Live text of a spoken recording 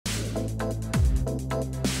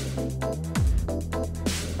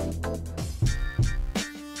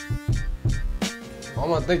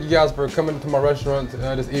want to thank you guys for coming to my restaurant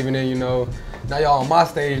this evening. You know, now y'all on my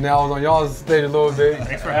stage now. I was on y'all's stage a little bit.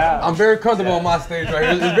 Thanks for having me. I'm very comfortable on my stage right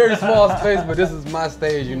here. It's a very small space, but this is my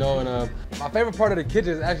stage, you know. And my favorite part of the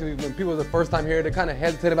kitchen is actually when people was the first time here, they kind of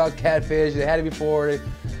hesitate about catfish. They had it before. They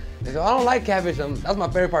said, I don't like catfish. That's my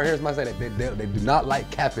favorite part here. Is somebody say that they do not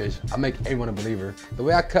like catfish. I make everyone a believer. The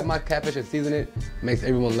way I cut my catfish and season it makes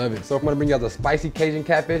everyone love it. So I'm gonna bring you guys a spicy Cajun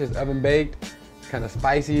catfish. It's oven baked. Kind of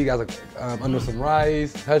spicy, you guys are under some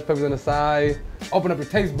rice, hush peppers on the side. Open up your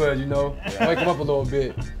taste buds, you know, wake them up a little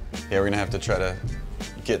bit. Yeah, we're gonna have to try to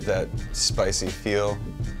get that spicy feel.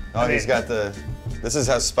 Oh, he's got the, this is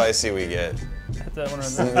how spicy we get.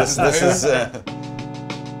 This is, There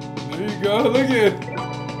you go, look at it.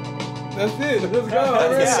 That's it, let's go.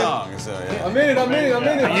 That's the song, so yeah. I'm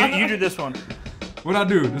in it. You do this one. What'd I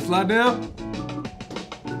do, just slide down?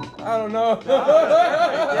 I don't know.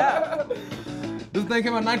 Yeah. This thing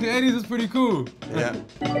came out in the 1980s, it's pretty cool. Yeah.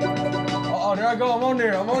 Oh, there I go, I'm on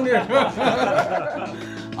there.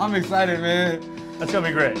 I'm excited, man. That's gonna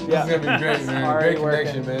be great. Yeah. It's gonna be great, man. Great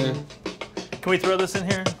connection, man. Can we throw this in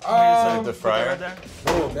here? The fryer. Right there?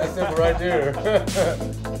 Boom, that's simple right there.